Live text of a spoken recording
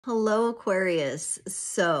Hello, Aquarius.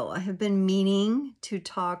 So I have been meaning to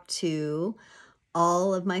talk to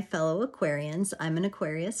all of my fellow Aquarians. I'm an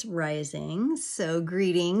Aquarius rising, so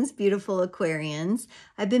greetings, beautiful Aquarians.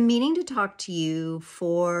 I've been meaning to talk to you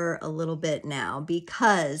for a little bit now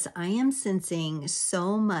because I am sensing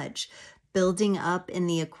so much building up in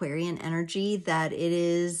the Aquarian energy that it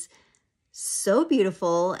is so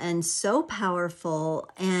beautiful and so powerful.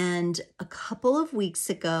 And a couple of weeks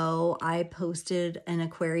ago, I posted an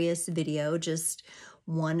Aquarius video, just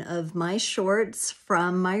one of my shorts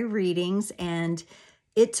from my readings, and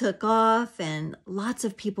it took off and lots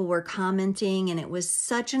of people were commenting, and it was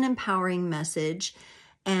such an empowering message.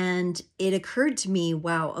 And it occurred to me,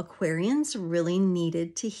 wow, Aquarians really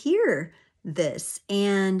needed to hear this.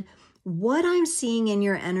 And what I'm seeing in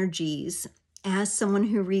your energies as someone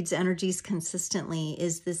who reads energies consistently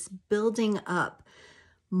is this building up.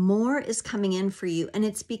 More is coming in for you, and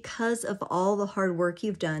it's because of all the hard work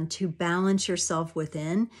you've done to balance yourself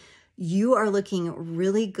within. You are looking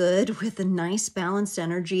really good with a nice balanced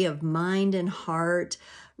energy of mind and heart,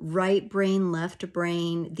 right brain, left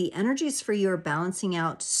brain. The energies for you are balancing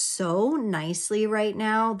out so nicely right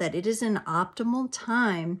now that it is an optimal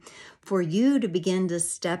time for you to begin to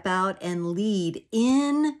step out and lead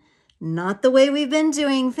in not the way we've been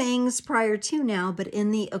doing things prior to now, but in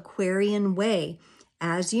the Aquarian way.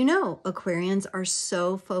 As you know, Aquarians are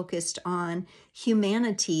so focused on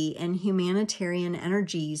humanity and humanitarian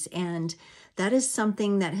energies, and that is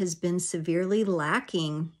something that has been severely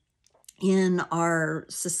lacking in our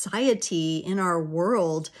society, in our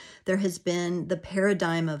world. There has been the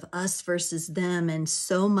paradigm of us versus them, and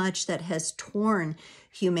so much that has torn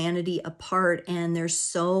humanity apart. And there's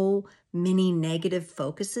so many negative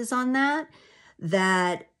focuses on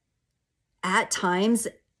that at times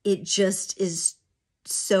it just is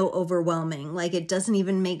so overwhelming. Like, it doesn't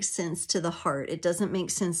even make sense to the heart. It doesn't make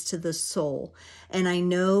sense to the soul. And I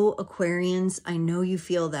know Aquarians, I know you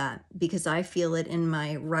feel that, because I feel it in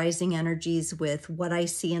my rising energies with what I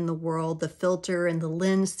see in the world, the filter and the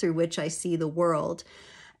lens through which I see the world.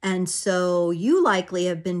 And so you likely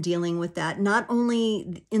have been dealing with that, not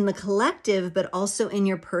only in the collective, but also in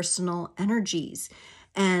your personal energies.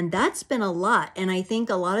 And that's been a lot. And I think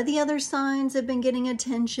a lot of the other signs have been getting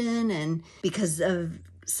attention, and because of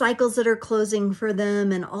cycles that are closing for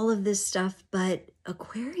them and all of this stuff. But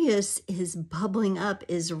Aquarius is bubbling up,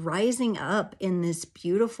 is rising up in this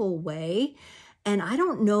beautiful way. And I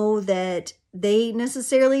don't know that they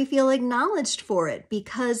necessarily feel acknowledged for it,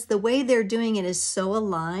 because the way they're doing it is so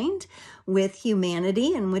aligned with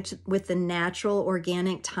humanity and with the natural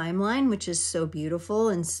organic timeline, which is so beautiful.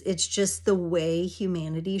 And it's just the way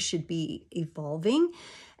humanity should be evolving.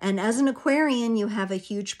 And as an Aquarian, you have a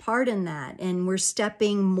huge part in that. And we're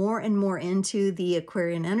stepping more and more into the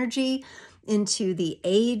Aquarian energy, into the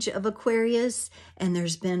age of Aquarius, and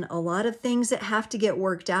there's been a lot of things that have to get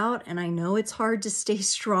worked out. And I know it's hard to stay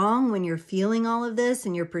strong when you're feeling all of this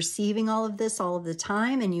and you're perceiving all of this all of the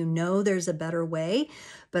time, and you know there's a better way.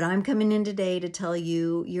 But I'm coming in today to tell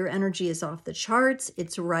you your energy is off the charts.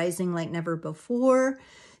 It's rising like never before.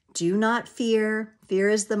 Do not fear. Fear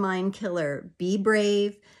is the mind killer. Be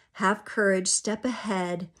brave, have courage, step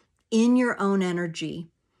ahead in your own energy,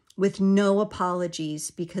 with no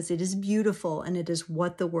apologies, because it is beautiful and it is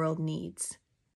what the world needs.